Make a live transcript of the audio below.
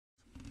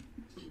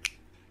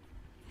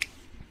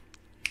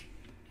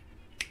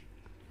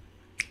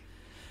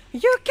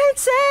You can't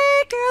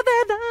say, girl,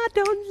 that I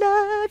don't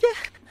love you.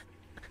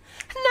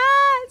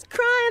 Nights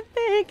crying,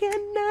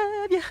 thinking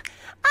of you.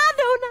 I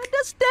don't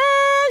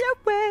understand your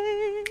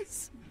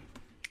ways.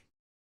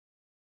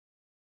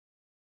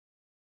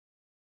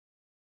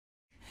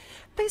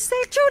 They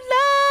say true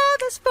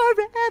love is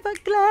forever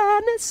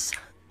gladness.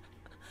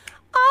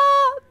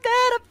 All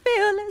that I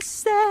feel is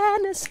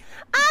sadness.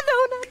 I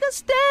don't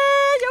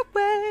understand your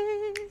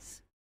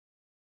ways.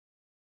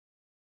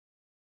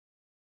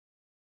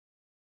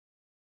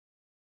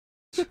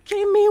 You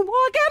keep me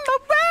walking my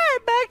way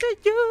back to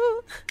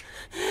you.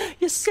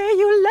 You say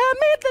you love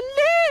me, then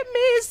leave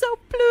me so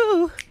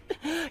blue.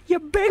 You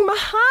break my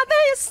heart,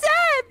 then you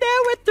say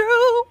that we're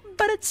through.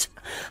 But it's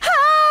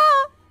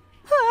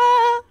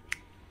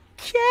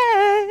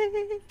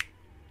okay.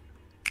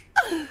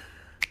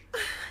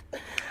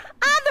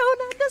 I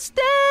don't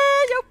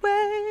understand your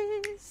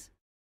ways.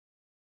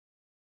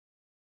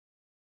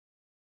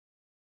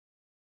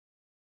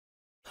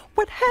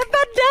 What have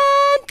I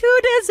done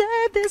to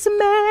deserve this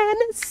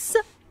madness?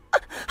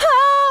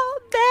 All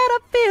that I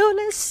feel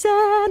is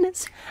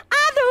sadness.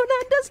 I don't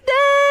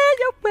understand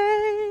your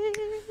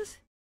ways.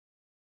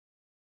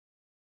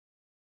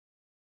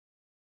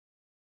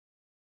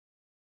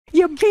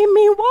 You keep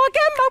me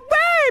walking my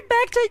way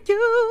back to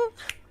you.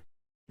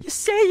 You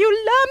say you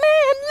love me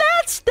and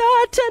let's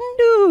start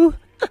anew.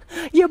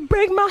 You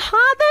break my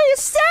heart, then you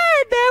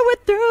say that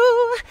we're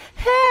through.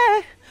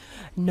 Hey,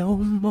 no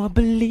more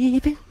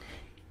believing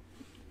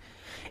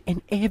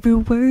in every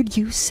word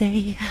you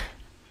say.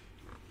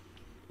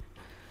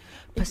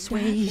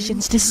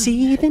 Persuasion's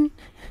deceiving,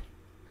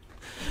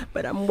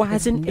 but I'm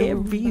wise in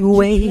every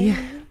way.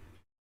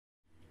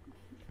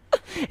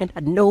 And I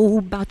know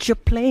about your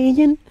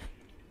playing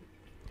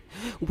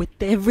with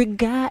every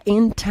guy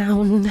in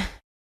town.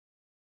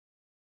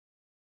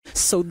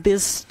 So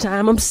this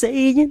time I'm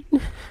saying,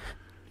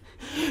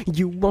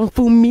 you won't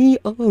fool me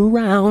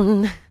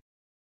around.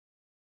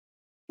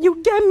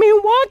 You get me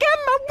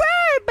walking my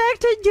way back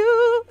to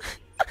you.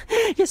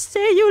 You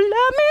say you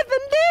love me,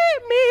 then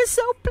leave me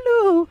so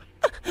blue.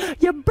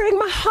 You break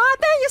my heart,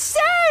 then you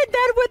say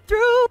that we're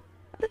through.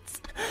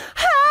 It's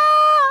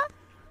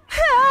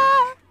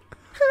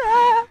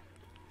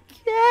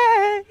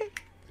yeah.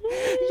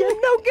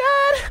 You're no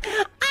good.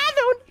 I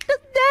don't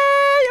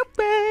understand your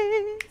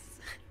ways.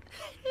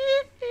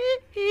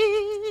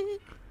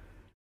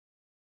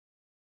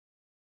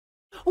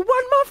 One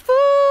more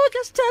fool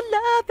just to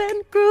love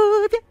and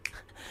groove you.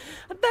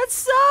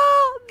 That's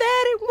all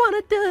that he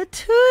wanna do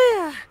to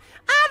you.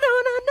 I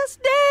don't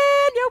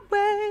understand your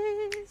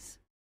ways.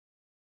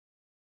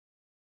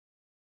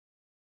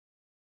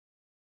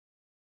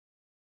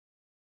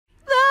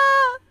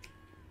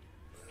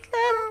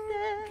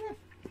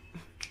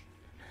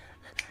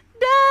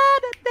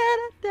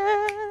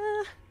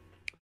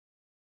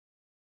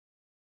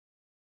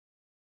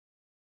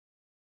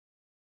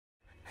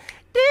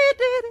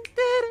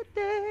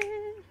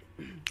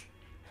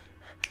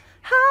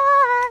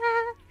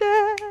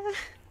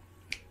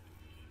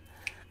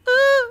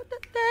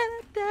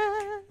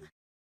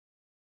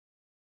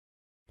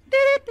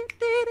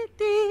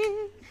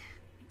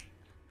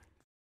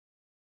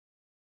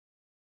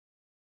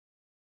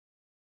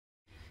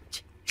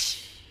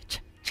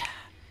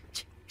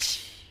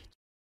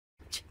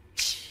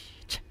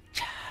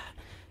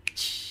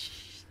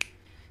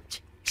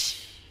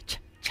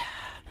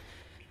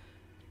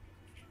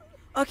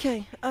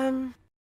 Okay,